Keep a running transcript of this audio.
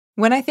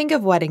When I think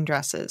of wedding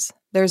dresses,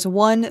 there's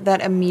one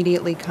that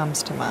immediately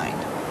comes to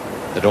mind.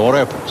 The door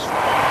opens.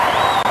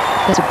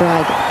 There's a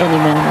bride that any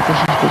man would be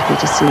happy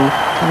to see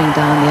coming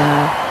down the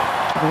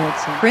aisle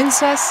towards him.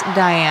 Princess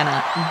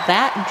Diana.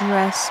 That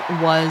dress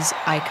was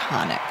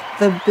iconic.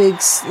 The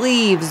big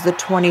sleeves, the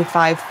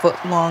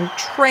 25-foot-long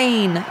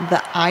train,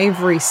 the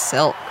ivory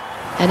silk.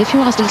 And if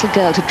you asked a little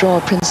girl to draw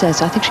a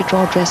princess, I think she'd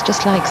draw a dress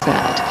just like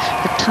that.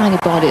 With tiny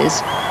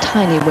bodies,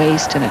 tiny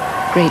waist, and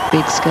a great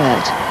big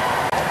skirt.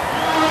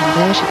 And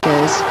there she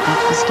goes,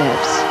 up the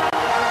steps.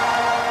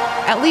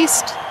 At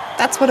least,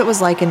 that's what it was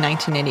like in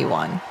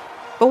 1981.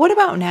 But what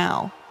about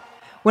now?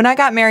 When I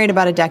got married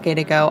about a decade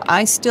ago,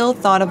 I still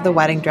thought of the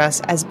wedding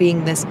dress as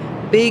being this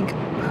big,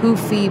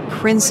 poofy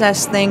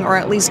princess thing, or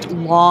at least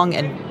long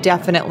and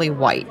definitely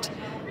white.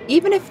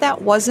 Even if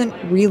that wasn't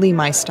really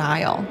my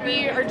style.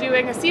 We are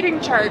doing a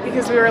seating chart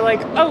because we were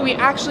like, oh, we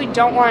actually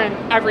don't want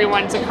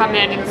everyone to come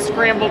in and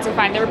scramble to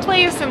find their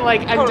place and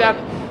end up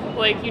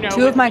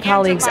Two of my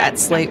colleagues at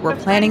Slate were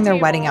planning their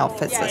wedding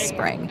outfits this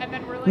spring.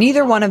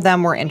 Neither one of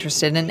them were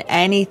interested in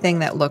anything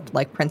that looked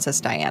like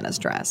Princess Diana's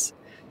dress.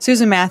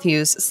 Susan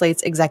Matthews,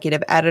 Slate's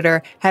executive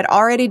editor, had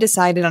already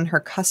decided on her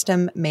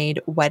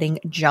custom-made wedding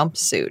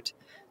jumpsuit.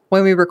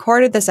 When we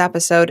recorded this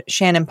episode,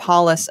 Shannon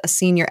Paulus, a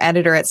senior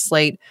editor at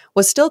Slate,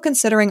 was still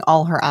considering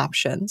all her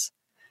options.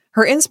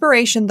 Her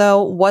inspiration,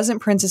 though,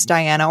 wasn't Princess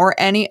Diana or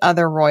any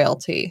other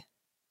royalty.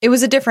 It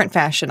was a different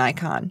fashion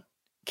icon.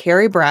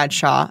 Carrie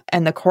Bradshaw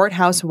and the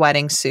courthouse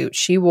wedding suit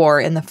she wore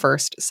in the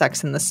first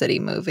Sex and the City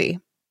movie.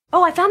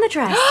 Oh, I found the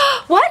dress.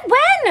 What?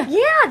 When?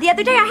 Yeah, the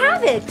other day I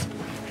have it.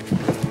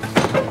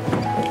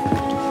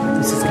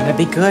 This is gonna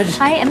be good.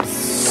 I am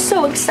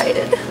so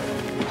excited.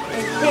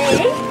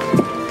 Okay.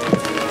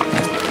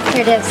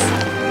 Here it is.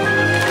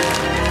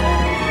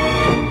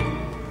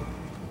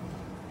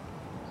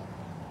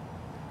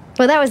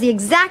 Well, that was the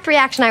exact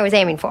reaction I was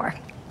aiming for.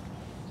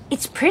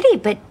 It's pretty,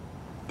 but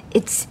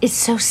it's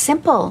so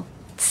simple.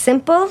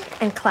 Simple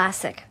and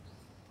classic.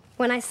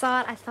 When I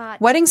saw it, I thought...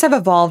 Weddings have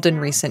evolved in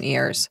recent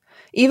years.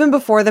 Even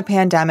before the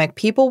pandemic,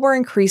 people were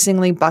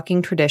increasingly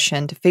bucking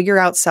tradition to figure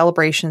out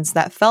celebrations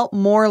that felt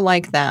more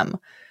like them.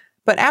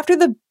 But after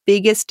the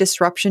biggest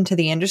disruption to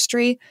the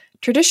industry,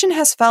 tradition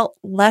has felt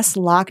less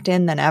locked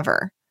in than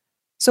ever.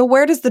 So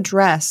where does the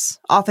dress,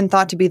 often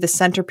thought to be the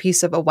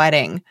centerpiece of a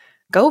wedding,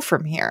 go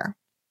from here?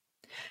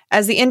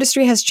 As the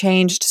industry has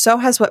changed, so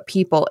has what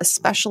people,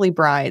 especially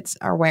brides,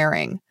 are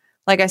wearing.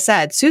 Like I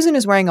said, Susan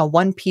is wearing a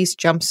one-piece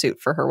jumpsuit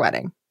for her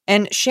wedding.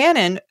 And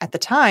Shannon, at the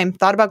time,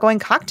 thought about going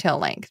cocktail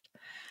length.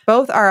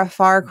 Both are a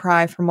far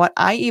cry from what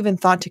I even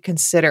thought to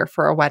consider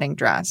for a wedding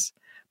dress.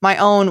 My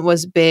own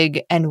was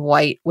big and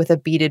white with a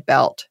beaded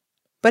belt.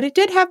 But it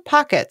did have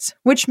pockets,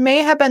 which may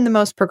have been the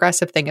most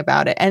progressive thing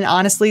about it, and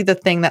honestly the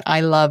thing that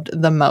I loved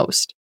the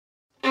most.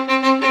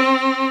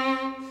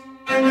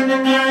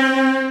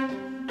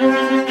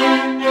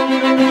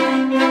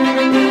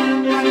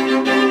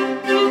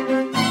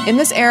 In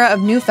this era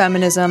of new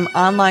feminism,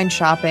 online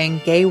shopping,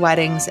 gay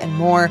weddings, and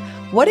more,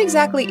 what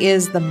exactly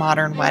is the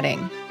modern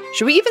wedding?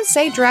 Should we even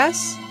say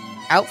dress?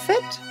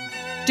 Outfit?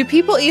 Do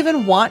people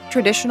even want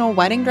traditional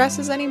wedding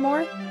dresses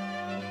anymore?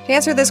 To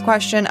answer this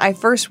question, I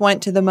first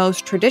went to the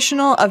most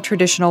traditional of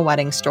traditional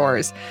wedding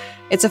stores.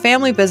 It's a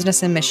family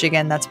business in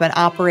Michigan that's been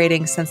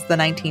operating since the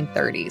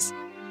 1930s.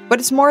 But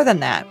it's more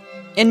than that.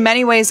 In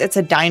many ways, it's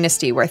a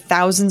dynasty where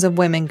thousands of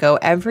women go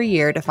every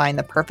year to find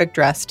the perfect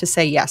dress to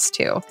say yes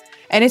to.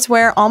 And it's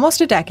where, almost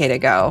a decade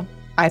ago,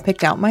 I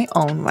picked out my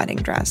own wedding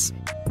dress.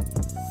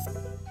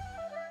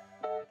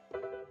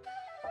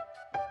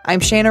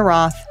 I'm Shayna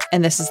Roth,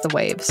 and this is The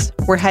Waves.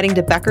 We're heading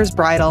to Becker's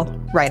Bridal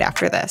right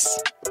after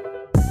this.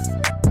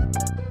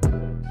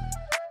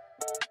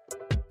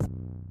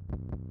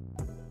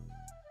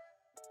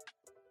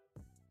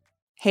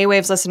 Hey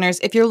Waves listeners,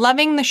 if you're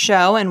loving the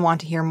show and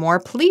want to hear more,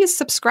 please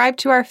subscribe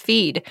to our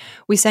feed.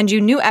 We send you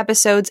new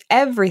episodes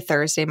every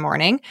Thursday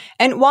morning,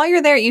 and while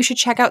you're there, you should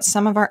check out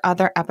some of our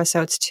other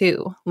episodes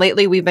too.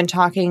 Lately, we've been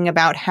talking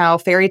about how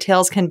fairy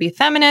tales can be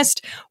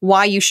feminist,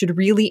 why you should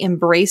really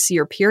embrace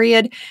your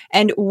period,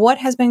 and what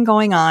has been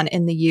going on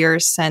in the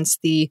years since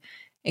the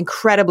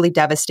incredibly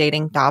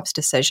devastating Dobbs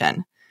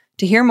decision.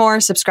 To hear more,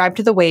 subscribe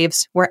to The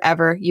Waves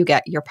wherever you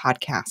get your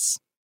podcasts.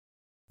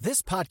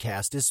 This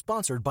podcast is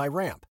sponsored by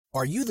Ramp.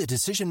 Are you the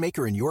decision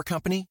maker in your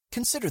company?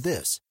 Consider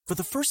this. For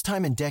the first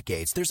time in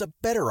decades, there's a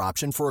better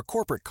option for a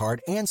corporate card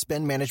and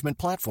spend management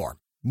platform.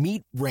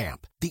 Meet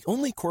Ramp, the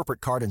only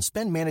corporate card and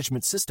spend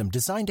management system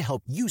designed to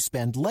help you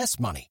spend less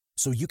money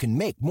so you can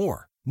make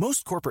more.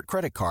 Most corporate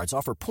credit cards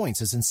offer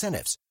points as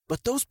incentives,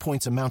 but those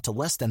points amount to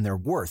less than their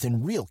worth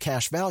in real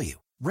cash value.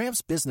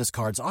 Ramp's business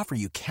cards offer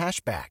you cash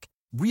back,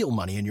 real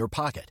money in your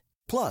pocket.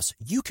 Plus,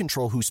 you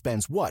control who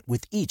spends what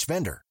with each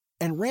vendor.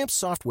 And Ramp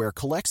software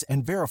collects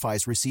and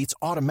verifies receipts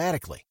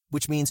automatically,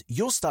 which means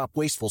you'll stop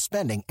wasteful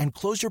spending and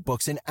close your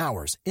books in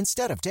hours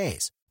instead of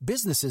days.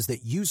 Businesses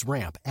that use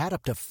Ramp add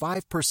up to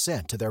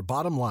 5% to their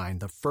bottom line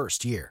the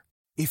first year.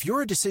 If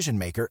you're a decision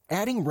maker,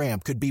 adding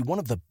Ramp could be one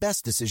of the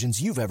best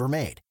decisions you've ever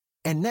made.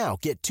 And now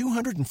get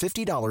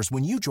 $250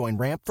 when you join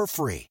Ramp for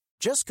free.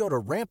 Just go to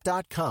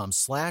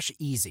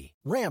ramp.com/easy.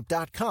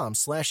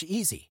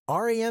 Ramp.com/easy.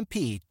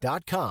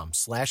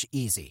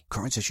 RAMP.com/easy.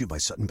 Cards issued by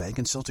Sutton Bank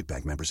and Celtic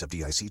Bank, members of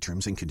FDIC.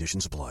 Terms and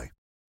conditions apply.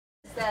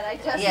 I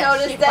just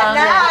noticed that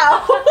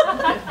now.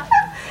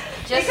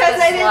 Just because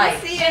I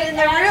didn't see it in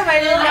the room, I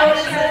didn't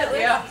notice it.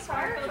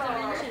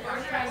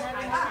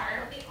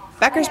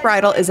 Becker's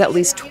Bridal is at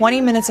least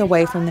 20 minutes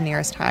away from the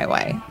nearest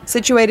highway.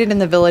 Situated in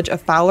the village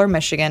of Fowler,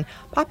 Michigan,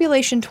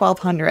 population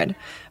 1,200,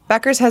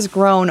 Becker's has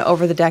grown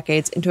over the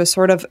decades into a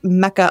sort of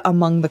mecca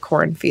among the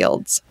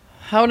cornfields.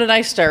 How did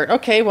I start?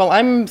 Okay, well,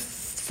 I'm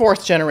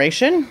fourth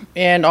generation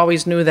and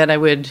always knew that I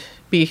would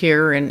be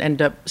here and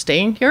end up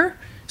staying here.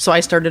 So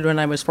I started when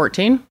I was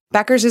 14.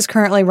 Becker's is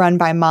currently run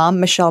by mom,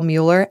 Michelle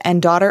Mueller,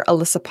 and daughter,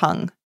 Alyssa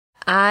Pung.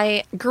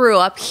 I grew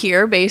up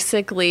here,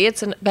 basically.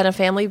 It's been a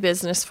family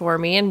business for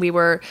me, and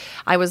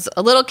I was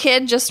a little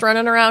kid just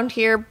running around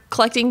here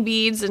collecting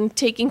beads and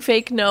taking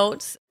fake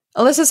notes.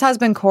 Alyssa's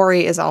husband,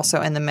 Corey, is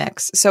also in the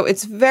mix, so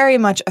it's very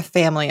much a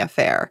family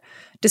affair.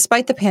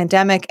 Despite the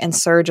pandemic and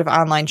surge of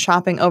online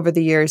shopping over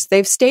the years,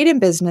 they've stayed in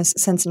business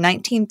since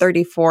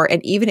 1934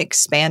 and even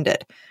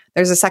expanded.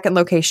 There's a second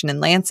location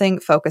in Lansing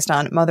focused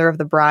on mother of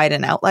the bride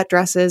and outlet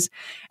dresses,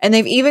 and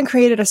they've even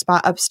created a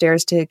spot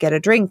upstairs to get a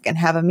drink and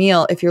have a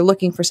meal if you're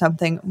looking for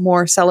something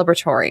more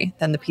celebratory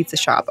than the pizza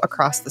shop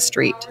across the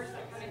street.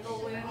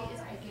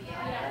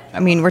 I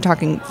mean, we're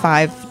talking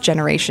 5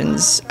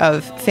 generations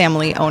of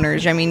family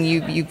owners. I mean,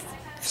 you've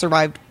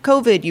survived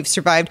COVID, you've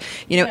survived,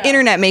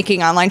 internet,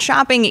 making online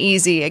shopping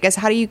easy. I guess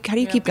how do you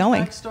keep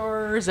going?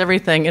 Stores,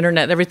 everything,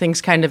 internet, everything's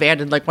kind of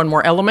added like one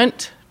more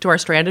element to our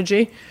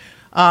strategy.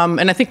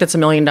 And I think that's $1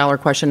 million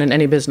question in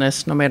any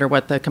business, no matter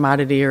what the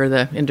commodity or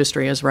the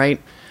industry is, right?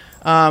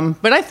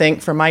 But I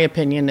think, from my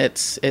opinion,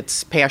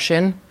 it's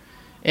passion,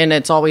 and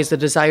it's always the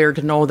desire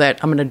to know that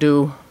I'm going to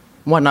do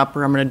one up,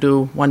 or I'm going to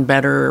do one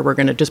better, or we're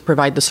going to just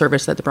provide the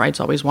service that the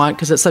brides always want,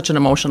 because it's such an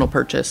emotional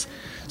purchase.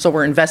 So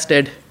we're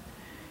invested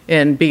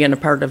in being a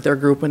part of their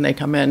group when they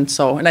come in.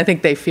 So, and I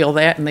think they feel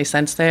that, and they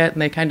sense that,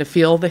 and they kind of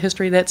feel the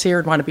history that's here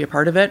and want to be a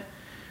part of it,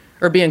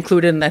 or be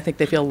included, and I think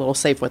they feel a little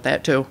safe with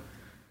that too.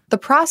 The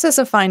process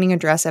of finding a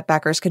dress at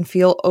Becker's can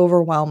feel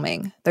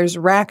overwhelming. There's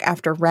rack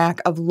after rack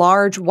of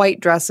large white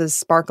dresses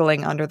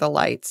sparkling under the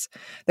lights.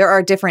 There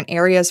are different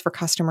areas for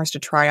customers to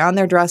try on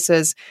their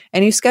dresses,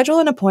 and you schedule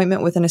an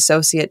appointment with an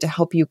associate to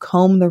help you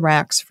comb the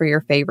racks for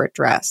your favorite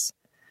dress.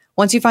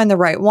 Once you find the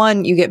right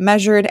one, you get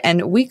measured,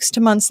 and weeks to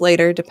months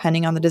later,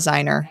 depending on the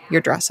designer,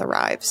 your dress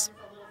arrives.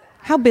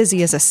 How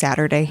busy is a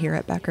Saturday here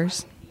at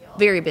Becker's?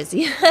 Very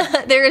busy.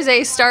 There is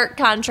a stark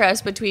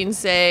contrast between,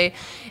 say,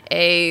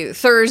 a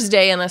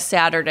Thursday and a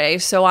Saturday.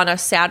 So on a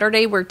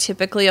Saturday, we're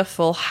typically a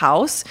full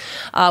house.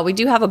 We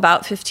do have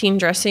about 15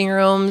 dressing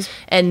rooms,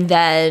 and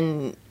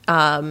then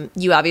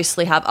you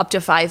obviously have up to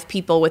 5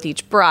 people with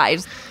each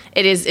bride.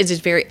 It's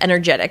just very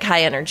energetic,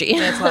 high energy.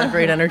 Yeah, it's a lot of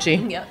great energy.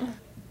 Yep.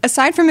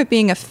 Aside from it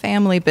being a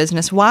family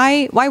business,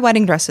 why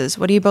wedding dresses?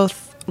 What do you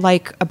both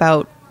like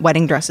about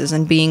wedding dresses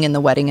and being in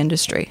the wedding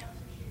industry?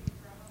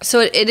 So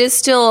it is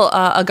still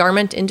a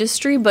garment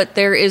industry, but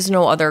there is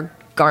no other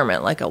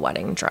garment like a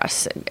wedding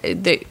dress.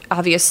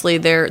 Obviously,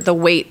 the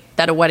weight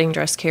that a wedding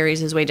dress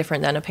carries is way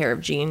different than a pair of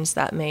jeans.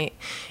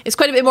 It's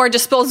quite a bit more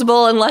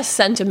disposable and less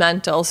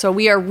sentimental. So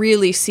we are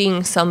really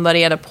seeing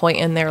somebody at a point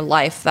in their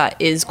life that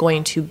is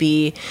going to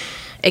be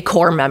a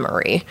core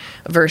memory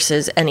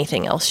versus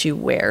anything else you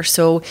wear.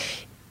 So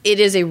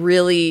it is a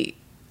really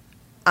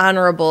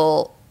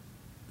honorable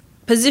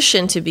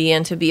position to be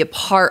in, to be a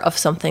part of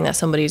something that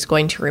somebody's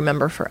going to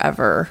remember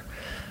forever,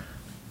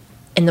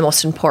 and the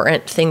most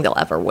important thing they'll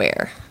ever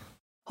wear.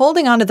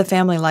 Holding on to the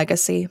family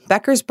legacy,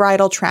 Becker's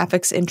Bridal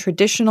traffics in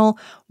traditional,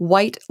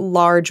 white,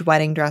 large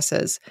wedding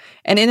dresses.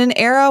 And in an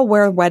era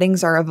where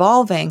weddings are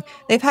evolving,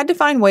 they've had to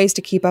find ways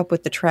to keep up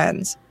with the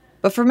trends.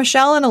 But for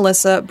Michelle and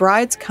Alyssa,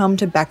 brides come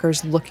to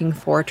Becker's looking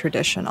for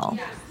traditional.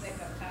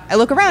 I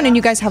look around and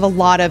you guys have a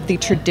lot of the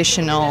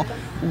traditional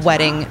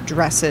wedding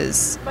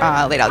dresses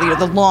laid out,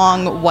 the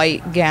long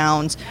white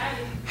gowns.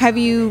 Have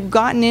you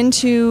gotten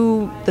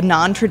into the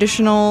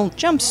non-traditional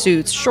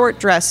jumpsuits, short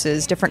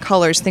dresses, different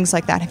colors, things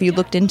like that? Have you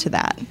looked into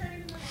that?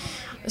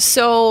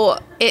 So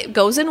it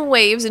goes in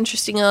waves,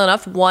 interestingly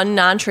enough. One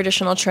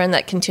non-traditional trend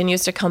that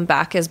continues to come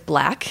back is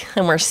black,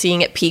 and we're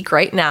seeing it peak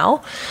right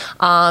now.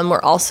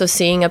 We're also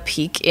seeing a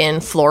peak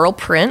in floral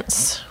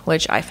prints,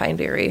 which I find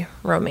very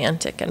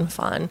romantic and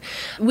fun.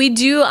 We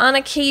do, on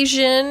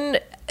occasion,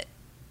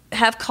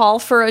 have call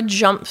for a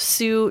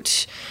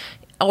jumpsuit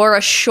or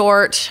a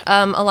short.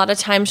 A lot of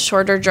times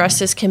shorter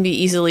dresses can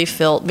be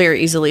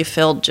very easily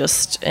filled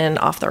just in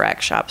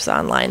off-the-rack shops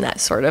online, that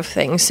sort of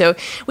thing. So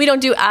we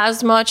don't do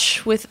as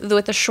much with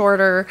the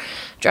shorter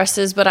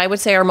dresses, but I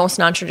would say our most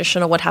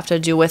non-traditional would have to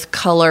do with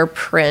color,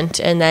 print,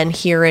 and then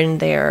here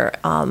and there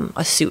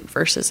a suit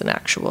versus an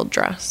actual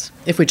dress.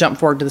 If we jump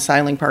forward to the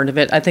styling part of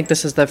it, I think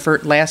this is the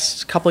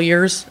last couple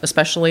years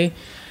especially,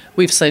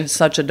 we've seen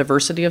such a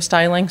diversity of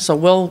styling. So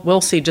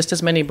we'll see just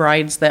as many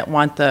brides that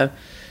want the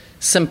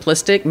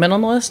simplistic,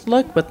 minimalist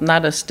look with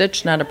not a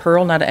stitch, not a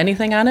purl, not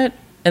anything on it.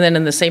 And then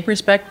in the same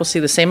respect, we'll see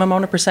the same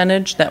amount of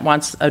percentage that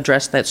wants a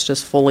dress that's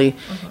just fully,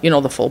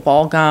 the full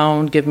ball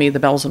gown. Give me the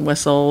bells and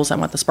whistles. I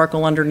want the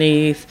sparkle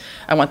underneath.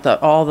 I want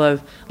all the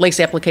lace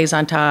appliques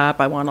on top.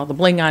 I want all the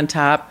bling on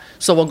top.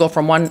 So we'll go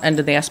from one end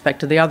of the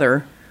aspect to the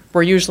other.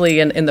 Where usually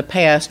in the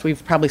past,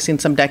 we've probably seen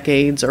some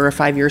decades or a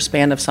 5-year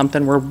span of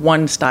something where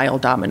one style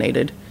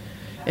dominated.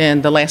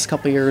 And the last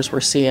couple of years,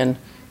 we're seeing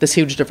this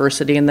huge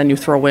diversity. And then you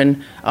throw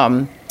in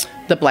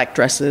the black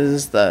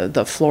dresses,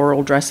 the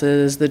floral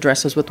dresses, the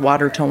dresses with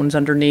water tones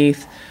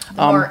underneath.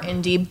 More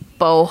indie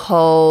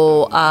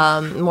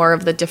boho, more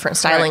of the different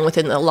styling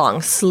within the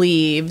long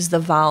sleeves, the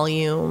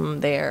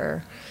volume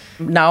there.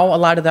 Now a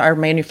lot of our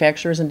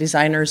manufacturers and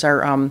designers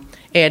are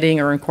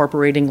adding or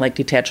incorporating like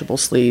detachable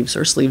sleeves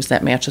or sleeves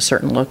that match a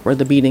certain look where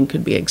the beading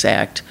could be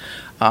exact.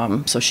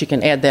 So she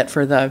can add that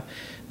for the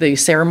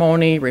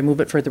ceremony,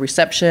 remove it for the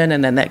reception,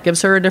 and then that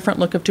gives her a different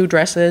look of two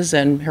dresses,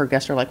 and her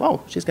guests are like,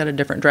 whoa, she's got a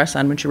different dress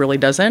on when she really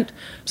doesn't.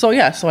 So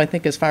I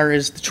think as far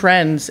as the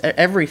trends,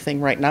 everything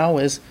right now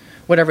is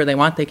whatever they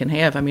want they can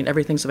have. I mean,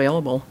 everything's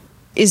available.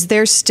 Is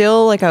there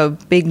still like a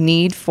big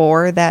need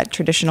for that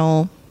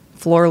traditional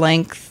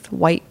floor-length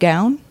white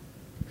gown?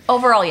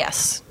 Overall,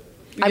 yes.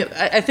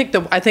 I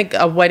think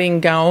a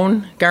wedding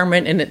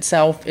garment in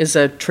itself is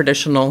a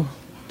traditional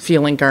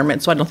feeling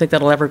garment, so I don't think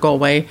that'll ever go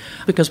away,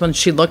 because when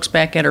she looks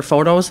back at her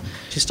photos,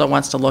 she still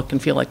wants to look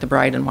and feel like the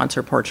bride and wants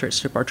her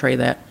portraits to portray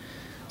that.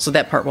 So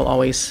that part will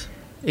always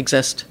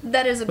exist.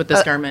 That is with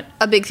this garment.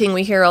 A big thing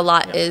we hear a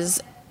lot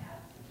is,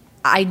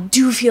 I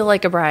do feel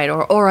like a bride,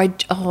 or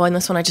in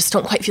this one I just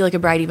don't quite feel like a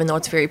bride, even though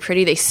it's very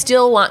pretty. They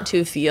still want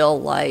to feel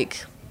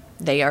like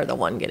they are the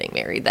one getting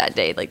married that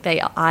day, like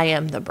I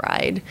am the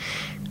bride.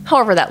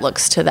 However that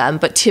looks to them,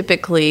 but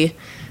typically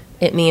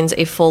it means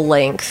a full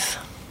length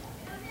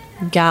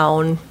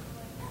gown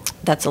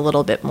that's a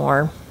little bit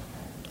more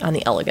on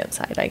the elegant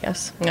side, I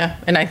guess. Yeah,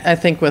 and I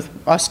think with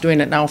us doing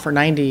it now for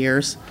 90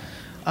 years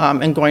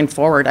and going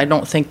forward, I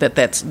don't think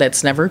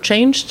that's never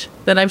changed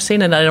that I've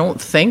seen, and I don't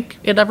think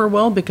it ever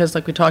will, because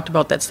like we talked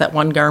about, that's that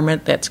one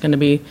garment that's going to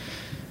be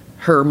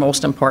her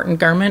most important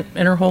garment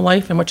in her whole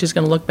life and what she's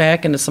going to look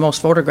back, and it's the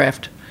most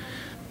photographed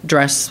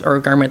dress or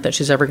garment that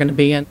she's ever going to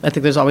be in. I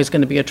think there's always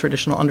going to be a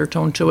traditional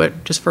undertone to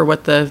it, just for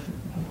what the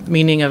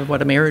meaning of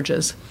what a marriage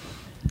is.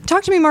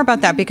 Talk to me more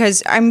about that,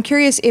 because I'm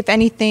curious if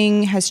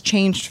anything has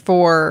changed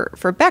for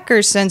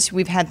Becker's since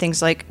we've had things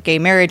like gay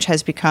marriage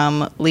has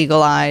become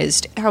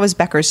legalized. How has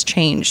Becker's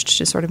changed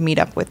to sort of meet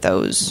up with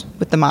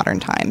the modern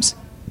times?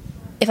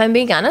 If I'm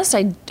being honest,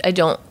 I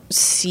don't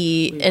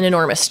see an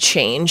enormous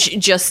change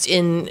just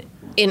from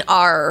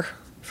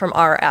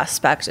our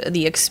aspect,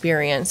 the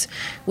experience.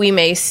 We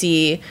may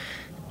see,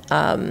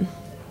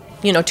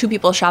 two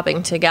people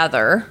shopping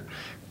together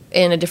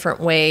in a different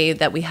way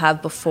that we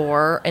have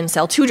before and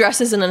sell two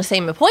dresses in the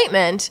same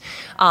appointment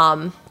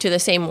to the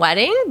same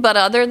wedding. But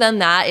other than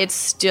that, we're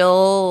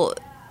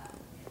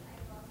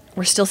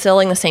still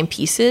selling the same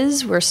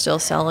pieces. We're still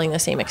selling the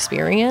same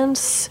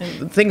experience. And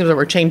the thing that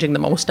we're changing the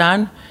most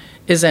on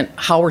isn't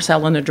how we're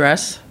selling a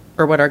dress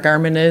or what our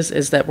garment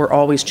is that we're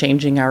always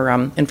changing our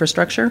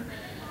infrastructure.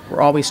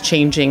 We're always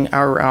changing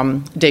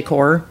our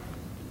decor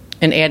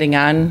and adding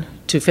on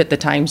to fit the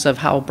times of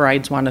how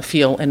brides want to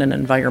feel in an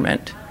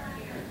environment.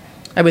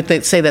 I would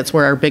say that's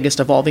where our biggest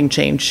evolving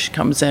change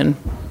comes in,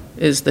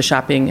 is the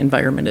shopping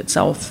environment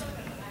itself.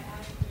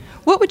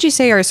 What would you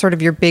say are sort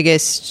of your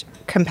biggest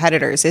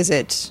competitors? Is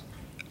it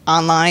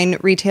online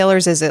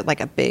retailers? Is it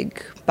like a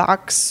big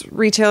box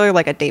retailer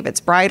like a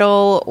David's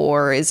Bridal?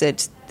 Or is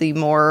it the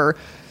more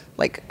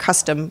like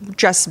custom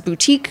dress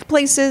boutique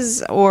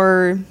places?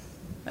 Or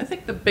I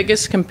think the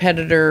biggest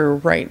competitor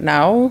right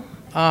now,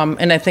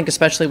 and I think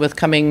especially with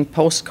coming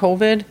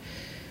post-COVID,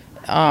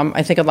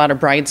 I think a lot of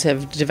brides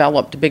have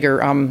developed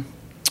bigger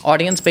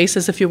audience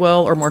bases, if you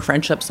will, or more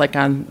friendships like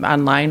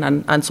online,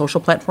 on social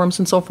platforms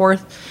and so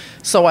forth.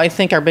 So I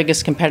think our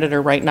biggest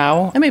competitor right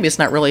now, and maybe it's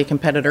not really a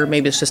competitor,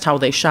 maybe it's just how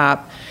they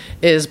shop,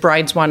 is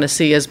brides want to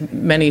see as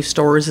many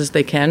stores as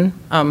they can,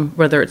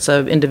 whether it's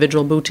an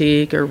individual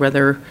boutique or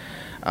whether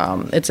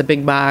it's a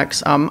big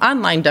box.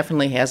 Online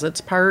definitely has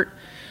its part,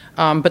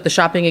 but the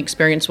shopping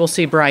experience, we'll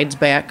see brides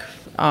back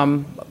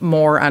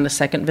more on a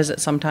second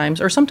visit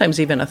sometimes, or sometimes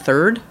even a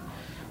third.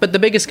 But the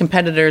biggest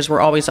competitors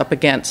were always up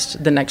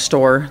against the next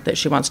store that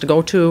she wants to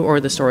go to or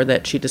the store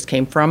that she just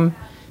came from,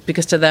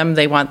 because to them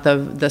they want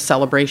the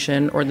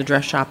celebration or the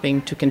dress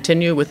shopping to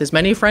continue with as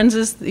many friends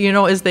as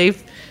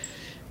they've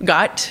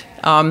got.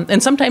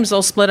 And sometimes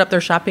they'll split up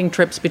their shopping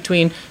trips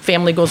between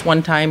family goes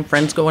one time,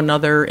 friends go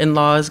another,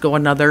 in-laws go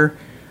another,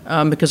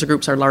 because the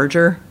groups are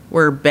larger.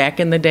 Where back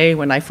in the day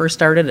when I first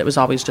started, it was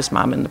always just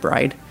mom and the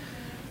bride.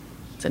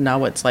 So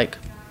now it's like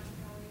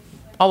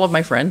all of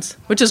my friends,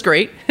 which is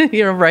great,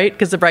 right?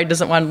 Because the bride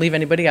doesn't want to leave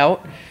anybody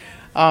out.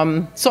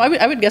 So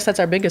I would guess that's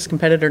our biggest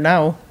competitor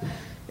now,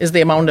 is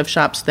the amount of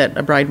shops that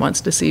a bride wants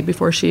to see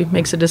before she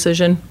makes a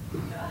decision.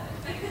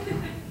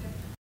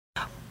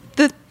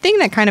 thing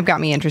that kind of got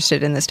me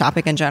interested in this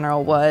topic in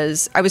general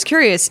was I was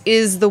curious,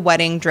 is the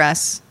wedding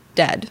dress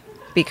dead?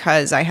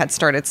 Because I had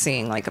started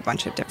seeing like a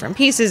bunch of different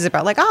pieces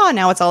about like,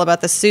 now it's all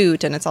about the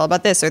suit and it's all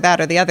about this or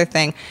that or the other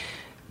thing.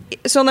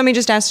 So let me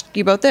just ask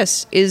you about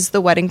this. Is the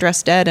wedding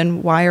dress dead,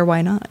 and why or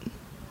why not?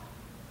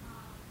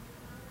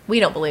 We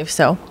don't believe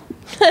so.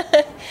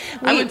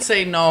 I would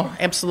say no,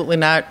 absolutely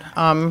not.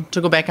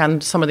 To go back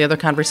on some of the other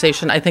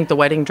conversation, I think the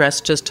wedding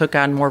dress just took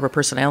on more of a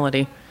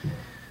personality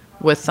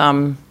with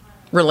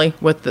really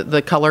with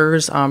the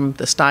colors,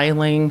 the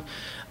styling,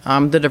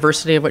 the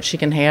diversity of what she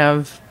can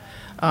have.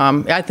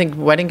 I think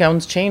wedding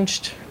gowns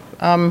changed.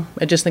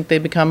 I just think they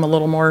become a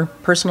little more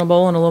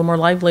personable and a little more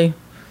lively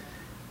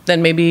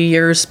than maybe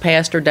years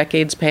past or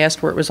decades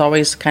past, where it was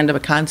always kind of a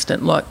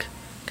constant look.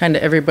 Kind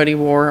of everybody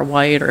wore a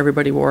white or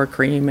everybody wore a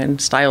cream,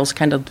 and styles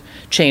kind of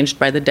changed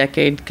by the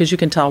decade, because you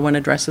can tell when a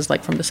dress is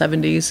like from the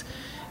 70s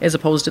as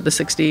opposed to the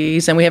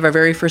 60s. And we have our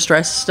very first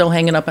dress still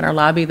hanging up in our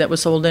lobby that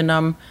was sold in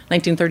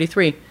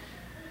 1933.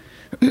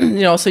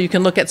 So you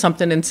can look at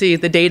something and see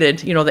the dated,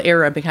 the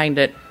era behind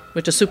it,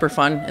 which is super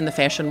fun in the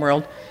fashion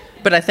world.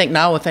 But I think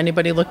now if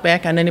anybody looked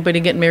back on anybody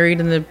getting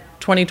married in the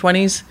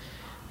 2020s,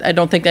 I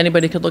don't think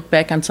anybody could look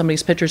back on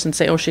somebody's pictures and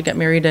say, oh, she got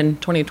married in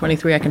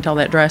 2023, I can tell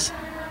that dress.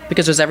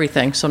 Because there's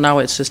everything. So now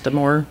it's just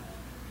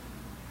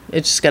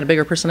it's just got a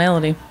bigger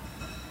personality.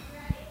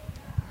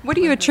 What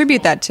do you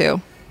attribute that to?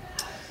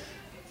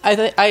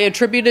 I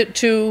attribute it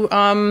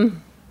to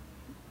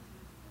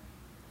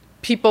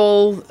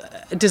people,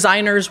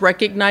 designers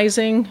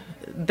recognizing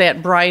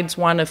that brides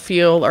want to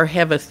feel or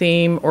have a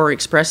theme or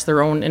express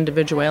their own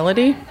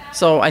individuality.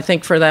 So I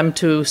think for them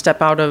to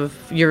step out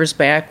of years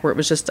back where it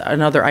was just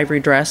another ivory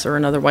dress or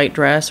another white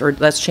dress, or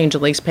let's change a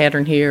lace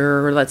pattern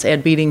here, or let's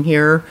add beading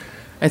here,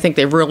 I think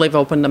they really have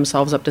opened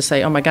themselves up to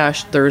say, oh my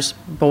gosh, there's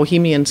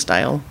bohemian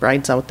style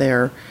brides out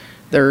there.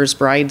 There's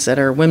brides that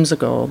are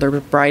whimsical. There are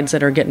brides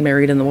that are getting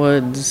married in the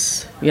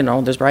woods.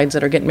 There's brides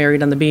that are getting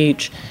married on the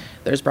beach.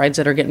 There's brides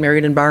that are getting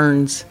married in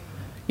barns,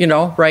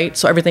 right?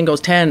 So everything goes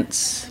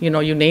tents, you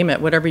name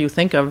it, whatever you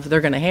think of, they're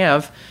going to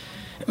have.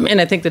 And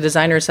I think the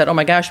designer said, oh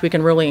my gosh, we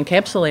can really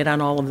encapsulate on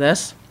all of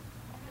this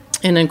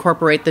and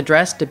incorporate the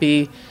dress to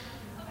be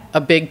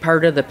a big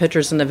part of the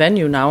pictures in the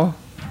venue now.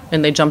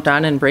 And they jumped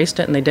on and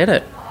embraced it, and they did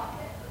it.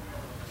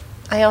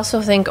 I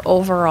also think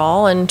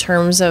overall, in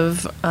terms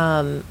of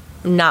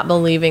not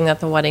believing that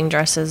the wedding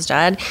dress is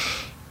dead,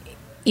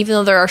 even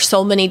though there are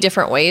so many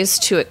different ways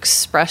to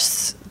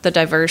express the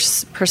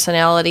diverse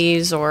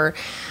personalities or,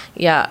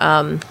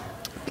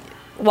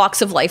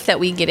 walks of life that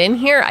we get in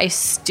here, I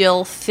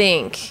still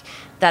think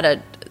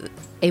that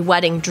a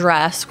wedding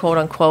dress, quote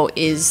unquote,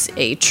 is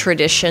a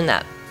tradition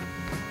that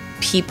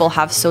people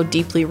have so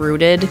deeply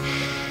rooted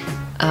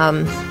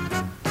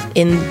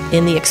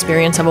in the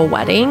experience of a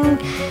wedding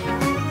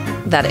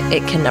that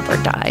it can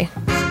never die.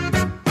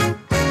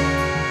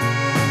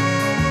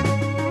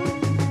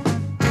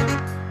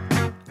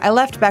 I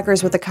left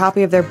Becker's with a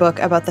copy of their book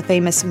about the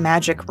famous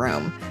Magic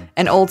Room,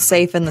 an old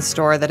safe in the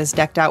store that is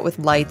decked out with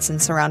lights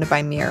and surrounded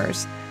by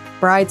mirrors.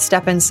 Brides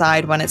step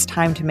inside when it's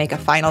time to make a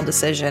final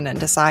decision and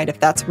decide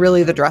if that's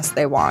really the dress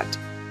they want.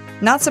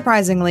 Not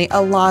surprisingly,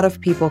 a lot of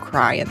people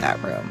cry in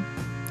that room.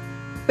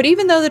 But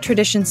even though the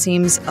tradition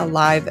seems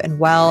alive and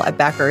well at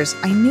Becker's,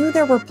 I knew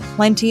there were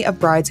plenty of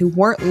brides who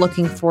weren't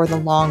looking for the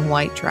long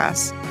white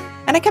dress.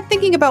 And I kept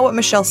thinking about what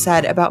Michelle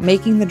said about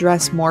making the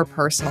dress more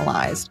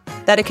personalized,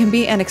 that it can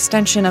be an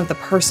extension of the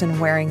person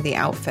wearing the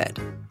outfit.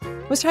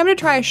 It was time to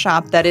try a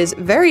shop that is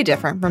very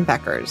different from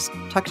Becker's,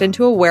 tucked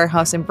into a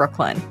warehouse in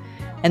Brooklyn.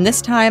 And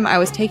this time I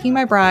was taking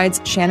my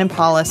brides, Shannon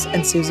Paulus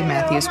and Susan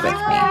Matthews, with me.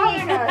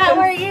 How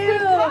are you?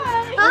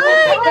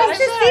 Hi, nice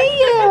to see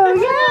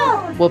you.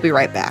 Yeah. We'll be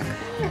right back.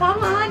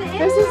 Come on in.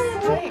 This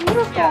is so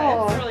beautiful.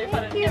 Yeah, it's really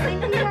fun.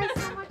 Thank you guys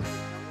so much.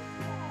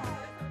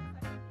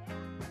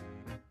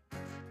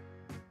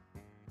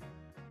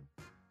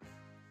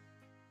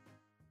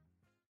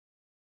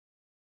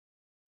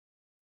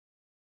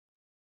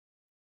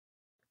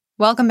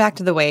 Welcome back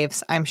to The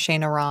Waves. I'm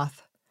Shayna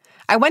Roth.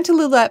 I went to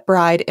Lulette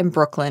Bride in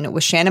Brooklyn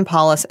with Shannon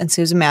Paulus and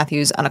Susan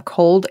Matthews on a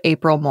cold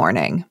April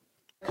morning.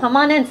 Come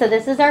on in. So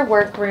this is our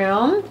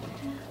workroom.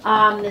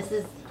 This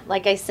is,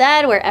 like I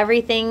said, where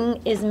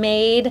everything is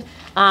made.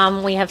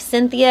 We have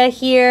Cynthia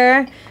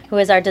here, who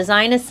is our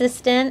design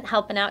assistant,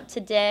 helping out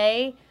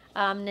today.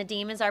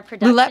 Nadim is our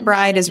production Lulette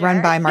Bride manager. is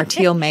run by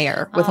Martille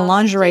Mayer, with a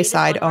lingerie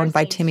side owned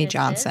by Timmy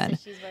Johnson.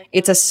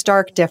 It's a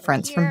stark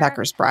difference from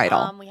Becker's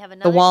Bridal.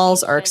 The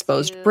walls are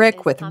exposed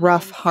brick with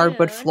rough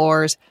hardwood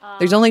floors.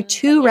 There's only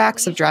 2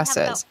 racks of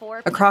dresses.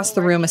 Across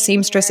the room, a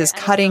seamstress is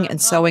cutting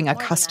and sewing a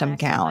custom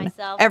gown.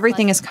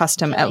 Everything is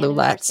custom at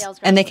Lulette's,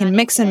 and they can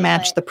mix and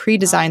match the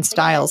pre-designed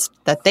styles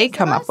that they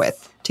come up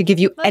with to give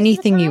you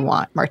anything you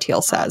want,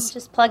 Martille says.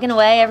 Just plugging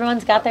away.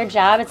 Everyone's got their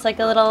job. It's like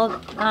a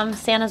little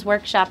Santa's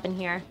workshop in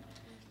here.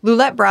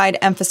 Lulette Bride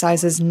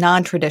emphasizes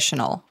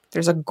non-traditional.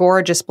 There's a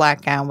gorgeous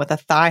black gown with a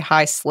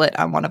thigh-high slit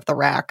on one of the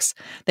racks.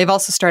 They've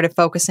also started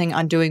focusing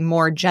on doing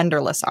more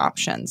genderless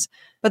options.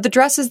 But the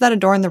dresses that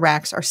adorn the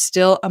racks are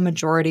still a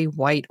majority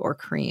white or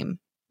cream.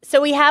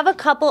 So we have a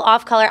couple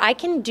off color. I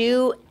can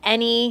do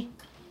any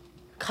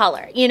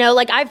color. You know,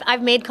 like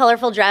I've made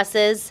colorful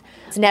dresses.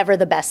 It's never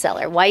the best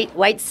seller.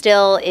 White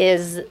still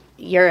is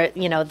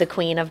the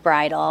queen of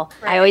bridal.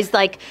 Right. I always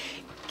like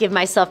give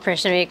myself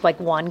permission to make like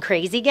one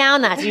crazy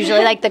gown. That's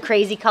usually like the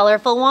crazy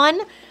colorful one.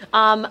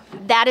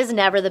 That is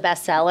never the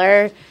best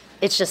seller.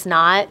 It's just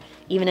not.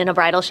 Even in a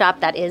bridal shop,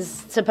 that is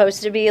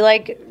supposed to be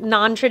like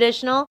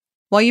non-traditional.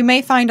 While you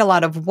may find a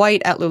lot of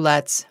white at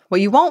Loulette's,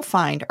 what you won't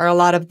find are a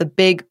lot of the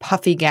big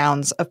puffy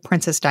gowns of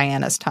Princess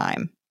Diana's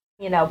time.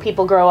 You know,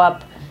 people grow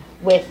up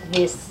with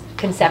this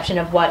conception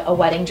of what a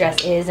wedding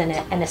dress is, and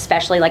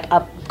especially like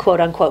a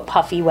quote-unquote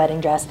puffy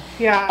wedding dress.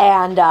 Yeah.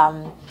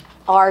 And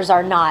ours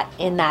are not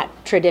in that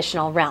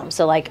traditional realm.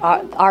 So like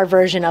our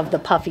version of the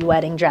puffy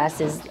wedding dress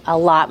is a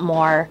lot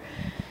more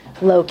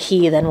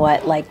low-key than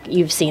what like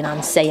you've seen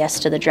on Say Yes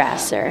to the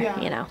Dress or,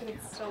 you know.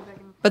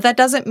 But that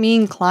doesn't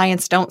mean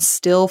clients don't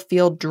still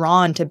feel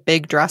drawn to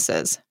big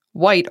dresses,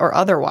 white or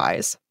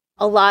otherwise.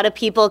 A lot of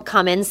people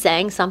come in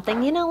saying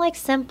something, you know, like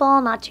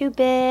simple, not too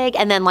big.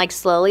 And then like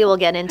slowly we'll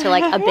get into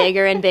like a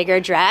bigger and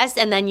bigger dress.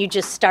 And then you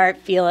just start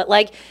feel it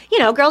like, you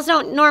know, girls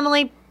don't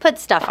normally put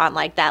stuff on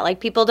like that. Like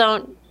people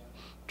don't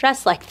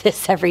dress like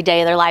this every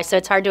day of their life. So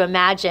it's hard to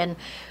imagine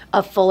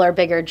a fuller,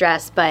 bigger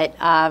dress. But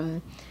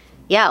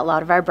yeah, a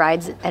lot of our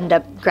brides end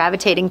up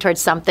gravitating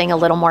towards something a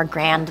little more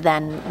grand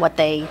than what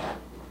they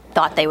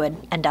thought they would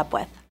end up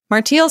with.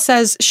 Martiel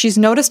says she's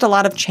noticed a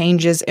lot of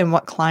changes in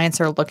what clients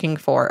are looking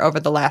for over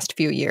the last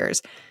few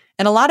years,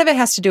 and a lot of it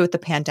has to do with the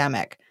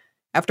pandemic.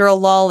 After a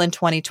lull in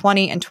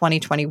 2020 and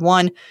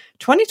 2021,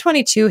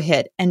 2022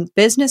 hit and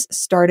business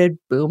started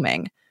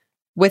booming.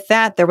 With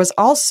that, there was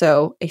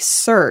also a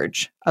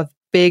surge of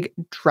big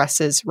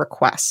dresses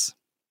requests.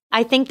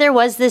 I think there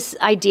was this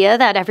idea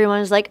that everyone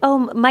was like,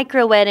 oh,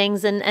 micro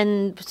weddings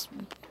and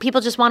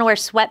people just want to wear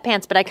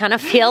sweatpants, but I kind of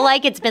feel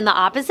like it's been the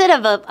opposite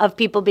of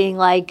people being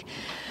like,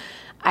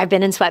 I've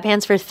been in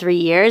sweatpants for 3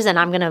 years and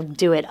I'm going to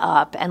do it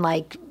up and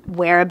like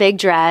wear a big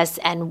dress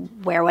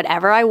and wear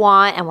whatever I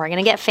want and we're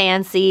going to get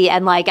fancy.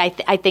 And like,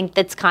 I think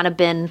that's kind of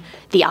been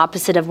the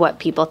opposite of what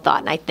people thought.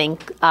 And I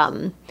think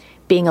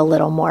being a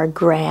little more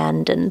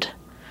grand and,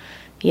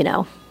 you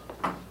know,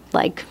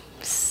 like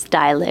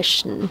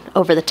stylish and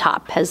over the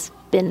top has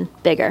been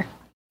bigger.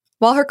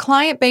 While her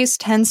client base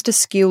tends to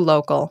skew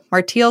local,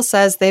 Martiel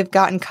says they've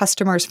gotten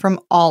customers from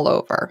all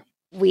over.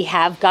 We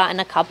have gotten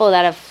a couple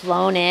that have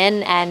flown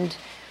in, and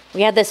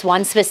we had this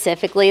one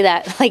specifically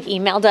that like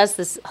emailed us,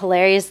 this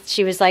hilarious,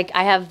 she was like,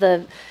 I have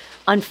the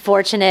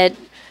unfortunate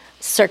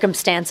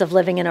circumstance of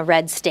living in a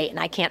red state and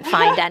I can't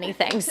find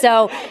anything.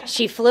 So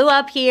she flew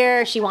up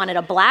here, she wanted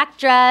a black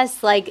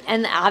dress, like,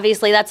 and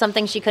obviously that's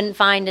something she couldn't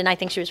find, and I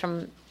think she was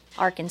from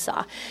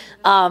Arkansas.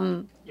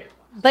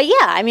 But yeah,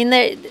 I mean,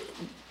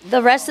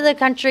 the rest of the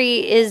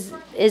country is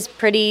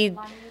pretty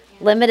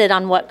limited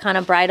on what kind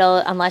of bridal,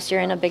 unless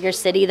you're in a bigger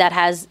city that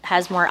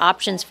has more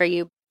options for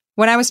you.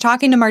 When I was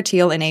talking to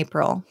Martiel in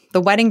April,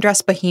 the wedding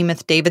dress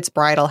behemoth David's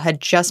Bridal had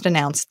just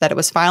announced that it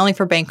was filing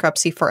for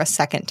bankruptcy for a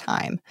second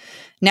time.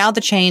 Now the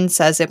chain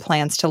says it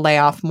plans to lay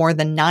off more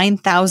than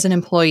 9,000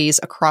 employees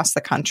across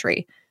the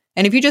country.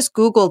 And if you just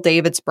Google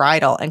David's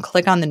Bridal and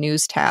click on the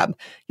news tab,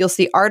 you'll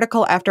see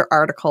article after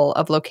article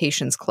of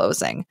locations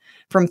closing,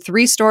 from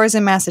 3 stores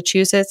in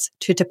Massachusetts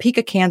to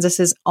Topeka,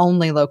 Kansas's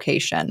only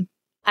location.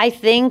 I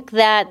think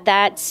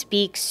that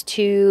speaks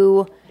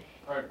to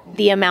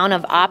the amount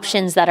of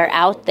options that are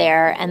out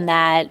there, and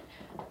that,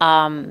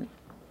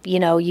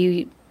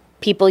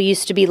 people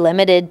used to be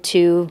limited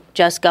to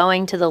just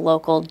going to the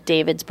local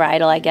David's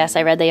Bridal. I guess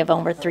I read they have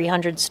over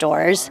 300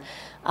 stores.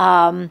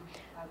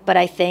 But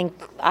I think,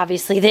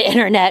 obviously, the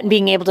internet and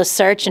being able to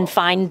search and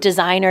find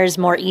designers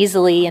more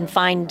easily and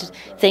find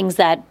things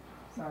that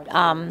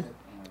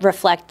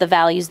reflect the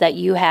values that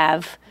you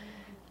have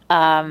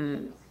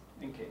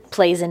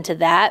plays into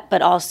that.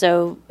 But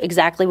also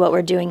exactly what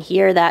we're doing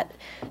here, that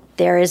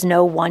there is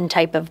no one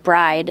type of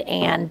bride,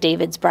 and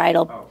David's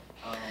Bridal,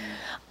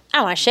 I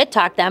don't want to shit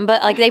talk them,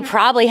 but like they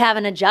probably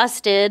haven't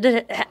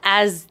adjusted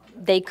as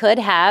they could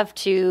have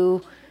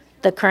to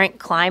the current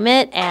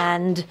climate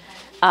and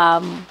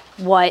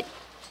what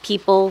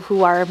people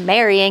who are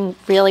marrying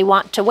really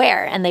want to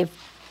wear. And they've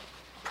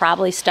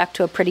probably stuck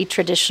to a pretty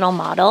traditional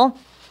model.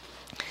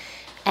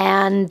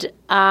 And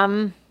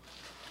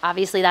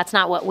obviously that's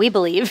not what we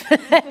believe.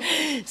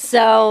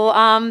 So,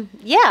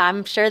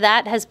 I'm sure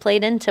that has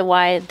played into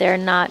why they're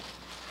not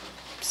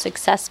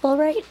successful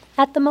right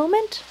at the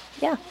moment.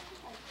 Yeah.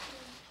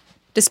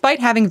 Despite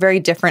having very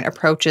different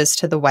approaches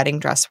to the wedding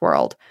dress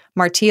world,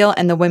 Martiel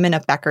and the women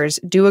of Beckers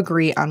do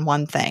agree on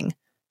one thing.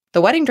 The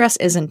wedding dress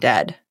isn't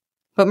dead.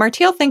 But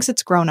Martiel thinks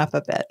it's grown up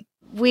a bit.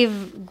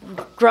 We've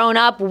grown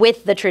up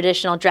with the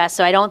traditional dress,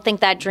 so I don't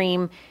think that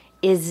dream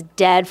is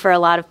dead for a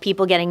lot of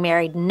people getting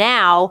married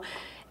now,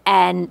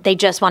 and they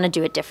just want to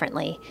do it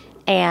differently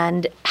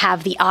and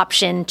have the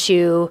option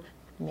to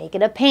make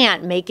it a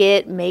pant, make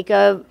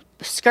a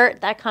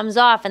skirt that comes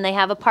off, and they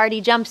have a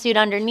party jumpsuit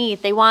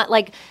underneath.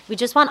 We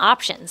just want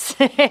options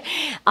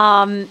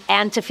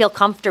and to feel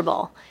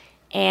comfortable.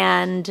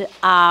 and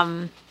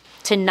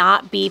to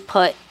not be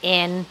put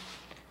in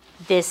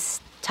this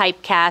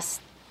typecast,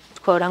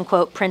 quote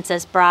unquote,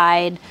 princess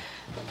bride,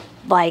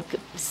 like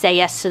say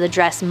yes to the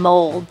dress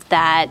mold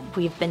that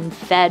we've been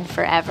fed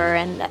forever.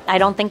 And I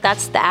don't think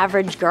that's the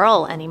average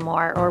girl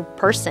anymore, or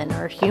person,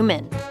 or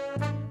human.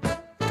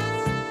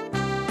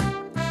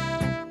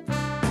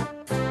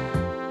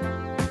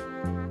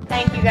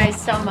 Thank you guys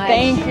so much.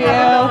 Thank you.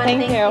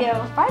 Thank you.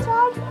 Bye,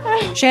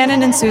 Todd.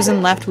 Shannon and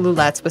Susan left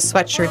Loulette's with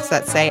sweatshirts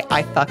that say,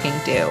 "I fucking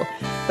do,"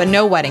 but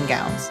no wedding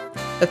gowns.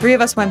 The three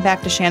of us went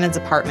back to Shannon's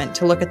apartment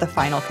to look at the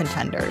final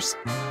contenders.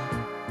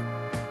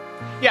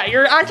 Yeah,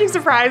 you're acting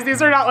surprised.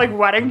 These are not like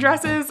wedding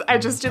dresses. I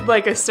just did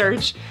like a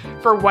search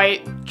for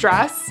white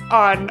dress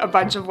on a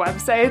bunch of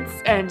websites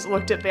and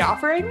looked at the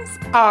offerings.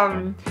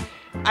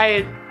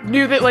 I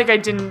knew that like I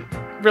didn't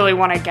really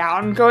want a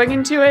gown going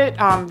into it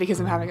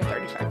because I'm having a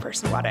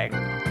 35-person wedding.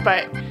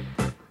 But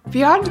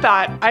beyond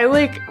that, I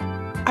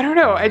don't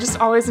know. I just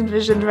always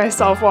envisioned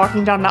myself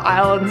walking down the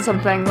aisle in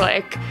something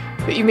like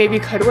that you maybe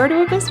could wear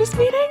to a business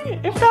meeting,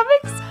 if that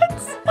makes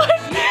sense.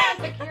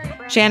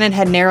 Shannon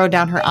had narrowed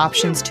down her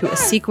options to a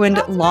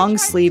sequined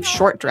long-sleeve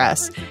short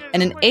dress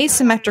and an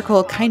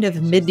asymmetrical kind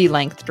of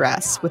midi-length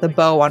dress with a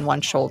bow on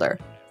one shoulder.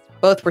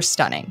 Both were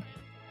stunning.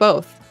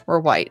 Both were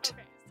white.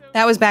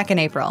 That was back in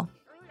April.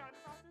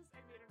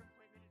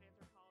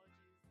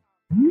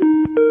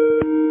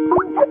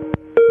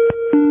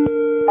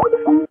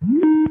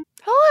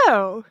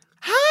 Hello.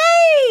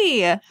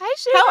 Hi! Hi,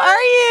 Shannon. How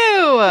are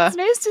you? It's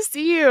nice to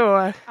see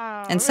you.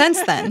 And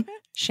since then,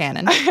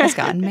 Shannon has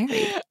gotten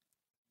married.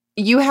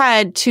 You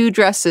had two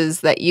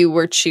dresses that you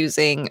were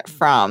choosing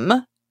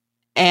from,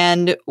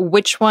 and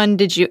which one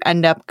did you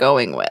end up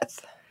going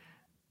with?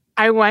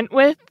 I went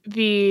with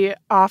the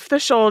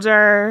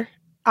off-the-shoulder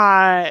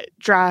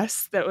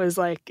dress that was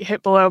like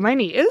hit below my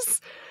knees.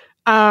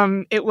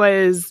 It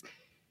was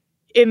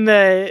in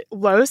the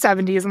low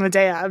 70s on the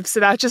day of, so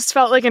that just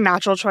felt like a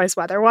natural choice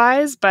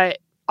weather-wise, but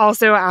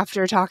also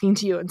after talking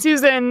to you and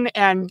Susan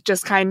and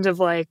just kind of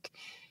like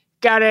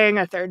getting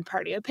a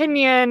third-party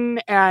opinion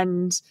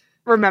and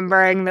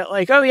remembering that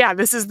like, oh yeah,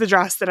 this is the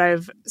dress that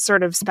I've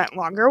sort of spent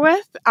longer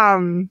with,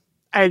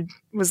 I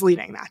was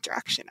leaning that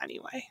direction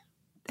anyway.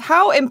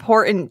 How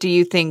important do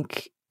you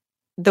think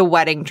the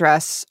wedding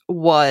dress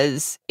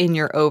was in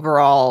your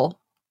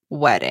overall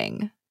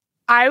wedding?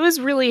 I was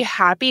really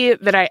happy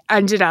that I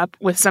ended up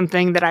with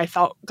something that I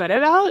felt good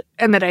about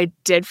and that I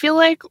did feel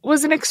like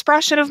was an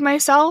expression of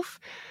myself,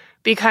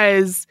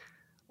 because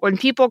when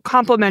people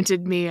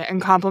complimented me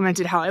and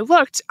complimented how I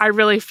looked, I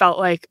really felt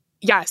like,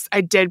 yes,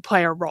 I did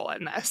play a role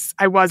in this.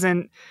 I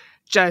wasn't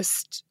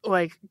just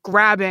like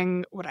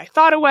grabbing what I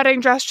thought a wedding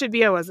dress should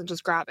be. I wasn't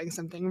just grabbing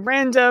something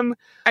random.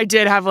 I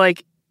did have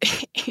like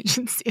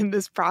agency in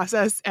this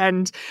process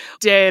and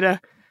did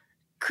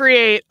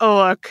create a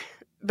look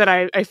that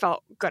I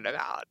felt good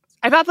about.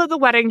 I thought that the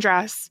wedding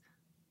dress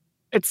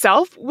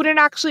itself wouldn't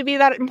actually be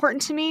that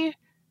important to me,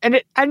 and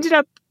it ended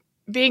up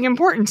being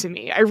important to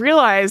me. I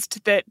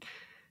realized that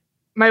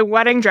my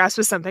wedding dress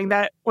was something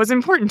that was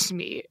important to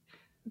me.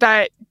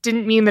 That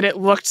didn't mean that it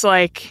looked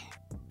like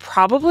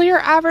probably your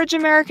average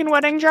American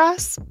wedding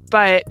dress,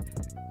 but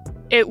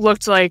it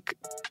looked like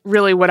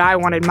really what I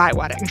wanted my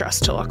wedding dress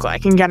to look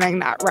like, and getting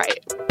that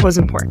right was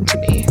important to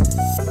me.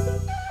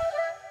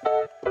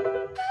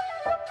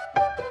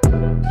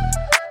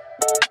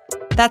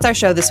 That's our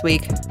show this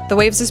week. The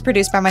Waves is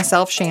produced by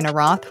myself, Shayna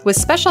Roth, with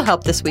special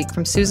help this week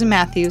from Susan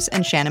Matthews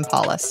and Shannon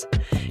Paulus.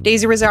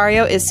 Daisy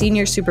Rosario is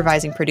senior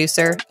supervising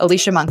producer.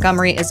 Alicia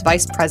Montgomery is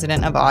vice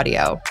president of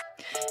audio.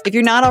 If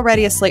you're not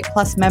already a Slate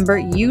Plus member,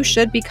 you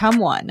should become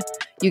one.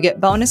 You get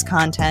bonus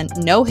content,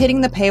 no hitting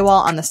the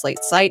paywall on the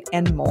Slate site,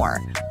 and more.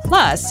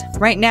 Plus,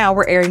 right now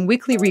we're airing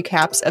weekly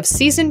recaps of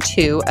Season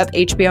 2 of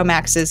HBO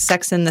Max's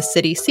Sex and the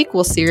City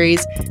sequel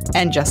series,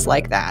 and Just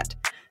Like That.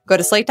 Go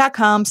to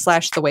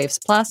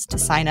slate.com/thewavesplus to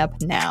sign up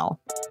now.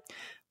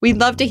 We'd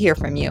love to hear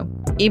from you.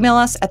 Email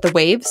us at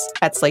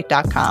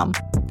thewaves@slate.com.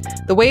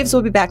 The Waves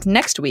will be back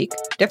next week.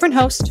 Different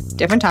host,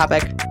 different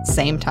topic,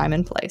 same time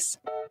and place.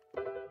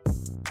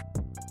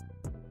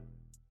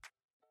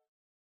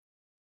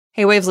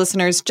 Hey Waves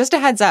listeners, just a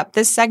heads up,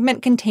 this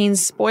segment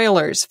contains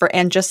spoilers for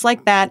And Just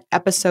Like That,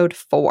 Episode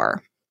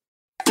 4.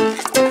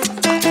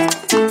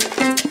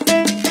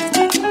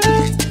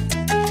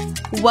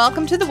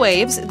 Welcome to The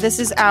Waves. This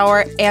is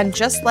our And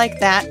Just Like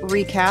That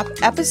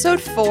recap,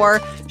 Episode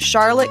 4,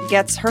 Charlotte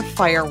Gets Her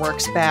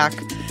Fireworks Back.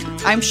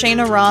 I'm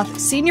Shayna Roth,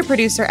 senior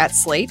producer at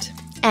Slate.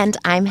 And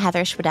I'm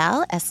Heather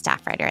Schwedel, a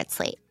staff writer at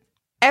Slate.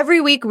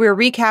 Every week, we're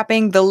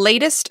recapping the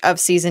latest of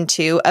Season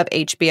 2 of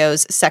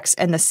HBO's Sex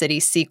and the City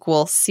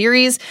sequel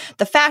series.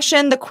 The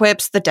fashion, the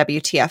quips, the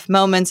WTF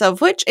moments,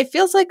 of which it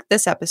feels like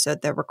this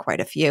episode there were quite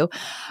a few.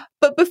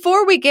 But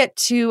before we get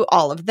to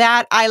all of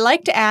that, I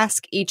like to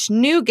ask each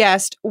new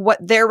guest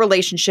what their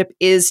relationship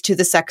is to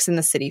the Sex and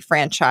the City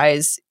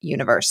franchise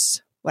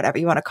universe, whatever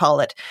you want to call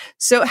it.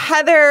 So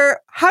Heather,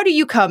 how do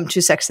you come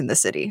to Sex and the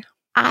City?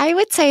 I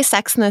would say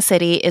Sex and the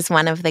City is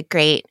one of the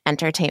great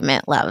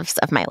entertainment loves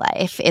of my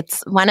life.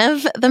 It's one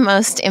of the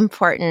most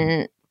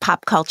important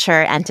pop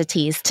culture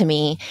entities to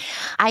me.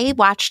 I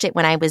watched it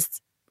when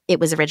it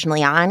was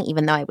originally on,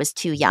 even though I was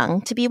too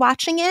young to be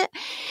watching it.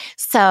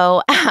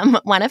 So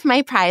one of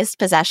my prized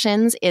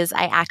possessions is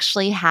I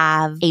actually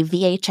have a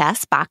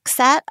VHS box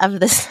set of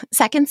the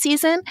second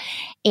season.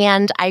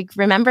 And I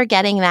remember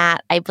getting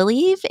that, I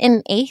believe,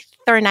 in 8th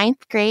or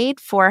 9th grade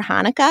for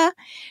Hanukkah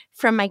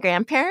from my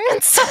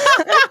grandparents.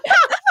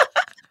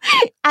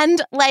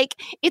 And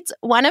it's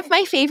one of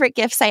my favorite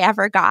gifts I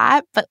ever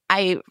got, but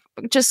I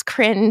just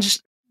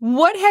cringed.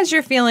 What has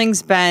your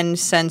feelings been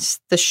since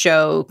the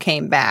show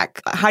came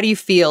back? How do you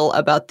feel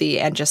about the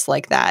And Just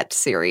Like That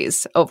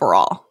series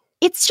overall?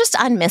 It's just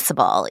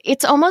unmissable.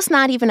 It's almost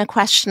not even a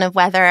question of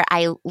whether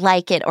I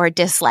like it or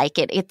dislike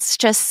it. It's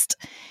just,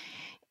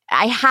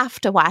 I have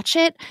to watch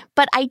it,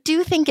 but I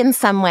do think in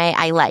some way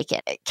I like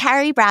it.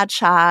 Carrie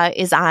Bradshaw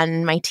is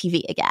on my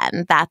TV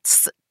again.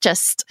 That's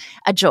just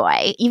a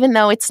joy. Even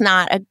though it's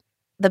not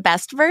the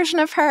best version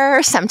of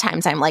her,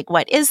 sometimes I'm like,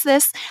 what is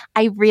this?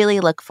 I really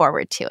look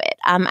forward to it.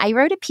 I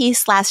wrote a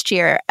piece last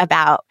year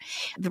about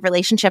the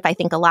relationship I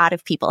think a lot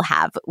of people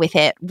have with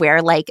it,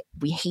 where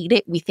we hate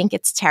it, we think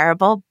it's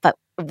terrible, but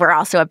we're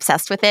also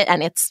obsessed with it.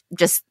 And it's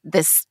just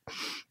this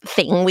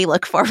thing we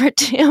look forward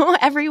to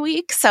every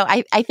week. So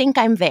I think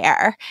I'm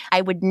there.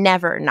 I would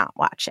never not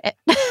watch it.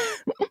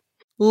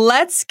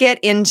 Let's get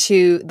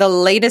into the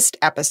latest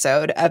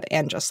episode of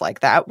And Just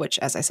Like That, which,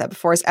 as I said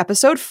before, is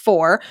episode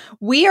 4.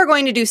 We are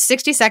going to do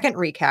 60-second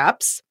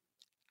recaps.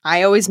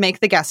 I always make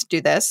the guest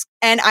do this.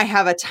 And I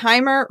have a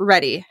timer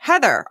ready.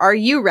 Heather, are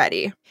you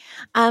ready?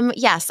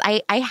 Yes,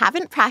 I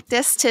haven't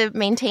practiced to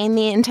maintain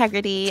the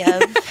integrity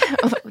of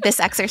this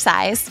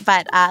exercise,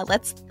 but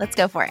let's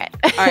go for it.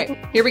 All right,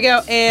 here we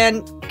go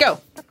and go.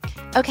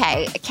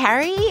 Okay,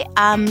 Carrie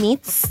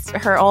meets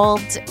her old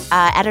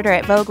editor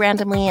at Vogue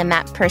randomly, and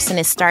that person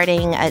is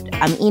starting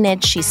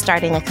Enid. She's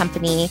starting a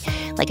company,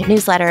 like a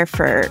newsletter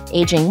for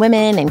aging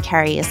women, and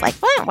Carrie is like,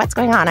 what's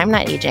going on? I'm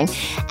not aging.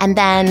 And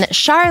then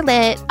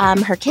Charlotte,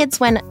 her kids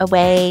went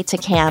away to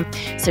camp,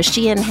 so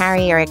she and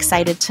Harry are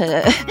excited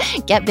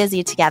to get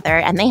busy together,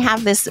 and they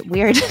have this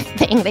weird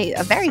thing,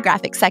 a very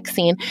graphic sex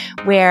scene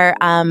where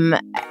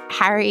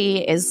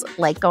Harry is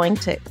going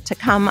to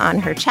come on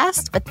her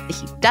chest, but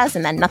he does,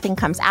 and then nothing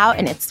comes out,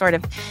 and it's sort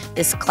of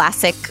this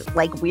classic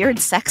weird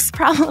sex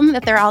problem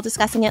that they're all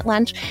discussing at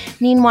lunch.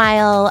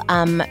 Meanwhile,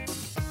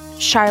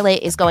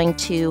 Charlotte is going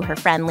to her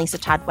friend Lisa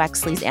Todd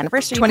Wexley's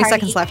anniversary 20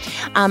 party. seconds left.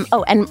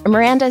 And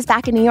Miranda is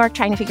back in New York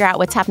trying to figure out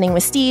what's happening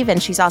with Steve,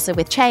 and she's also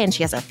with Che, and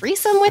she has a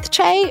threesome with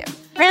Che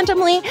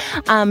randomly.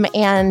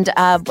 And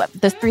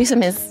the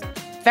threesome is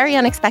very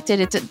unexpected.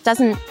 It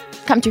doesn't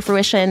come to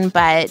fruition,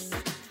 but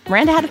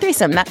Miranda had a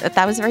threesome.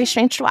 That was very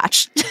strange to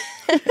watch.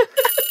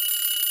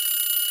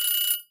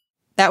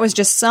 That was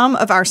just some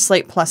of our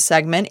Slate Plus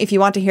segment. If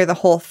you want to hear the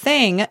whole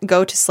thing,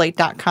 go to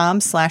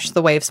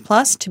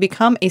slate.com/thewavesplus to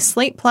become a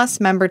Slate Plus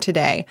member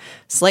today.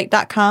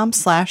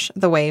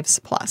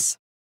 Slate.com/thewavesplus.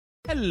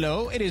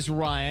 Hello, it is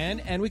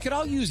Ryan, and we could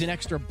all use an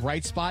extra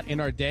bright spot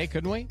in our day,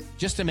 couldn't we?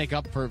 Just to make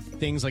up for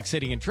things like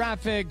sitting in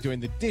traffic, doing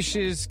the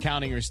dishes,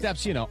 counting your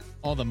steps,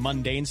 all the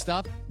mundane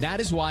stuff. That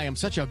is why I'm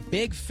such a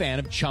big fan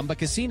of Chumba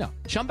Casino.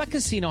 Chumba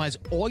Casino has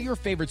all your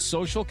favorite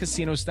social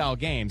casino-style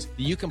games that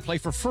you can play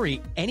for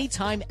free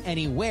anytime,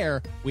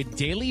 anywhere with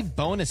daily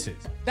bonuses.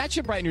 That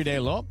should brighten your day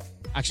a little.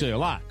 Actually, a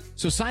lot.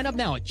 So sign up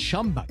now at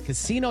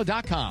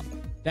ChumbaCasino.com.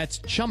 That's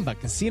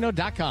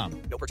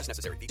ChumbaCasino.com. No purchase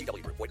necessary.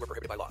 VGW Group. Void where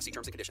prohibited by law. See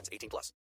terms and conditions. 18+.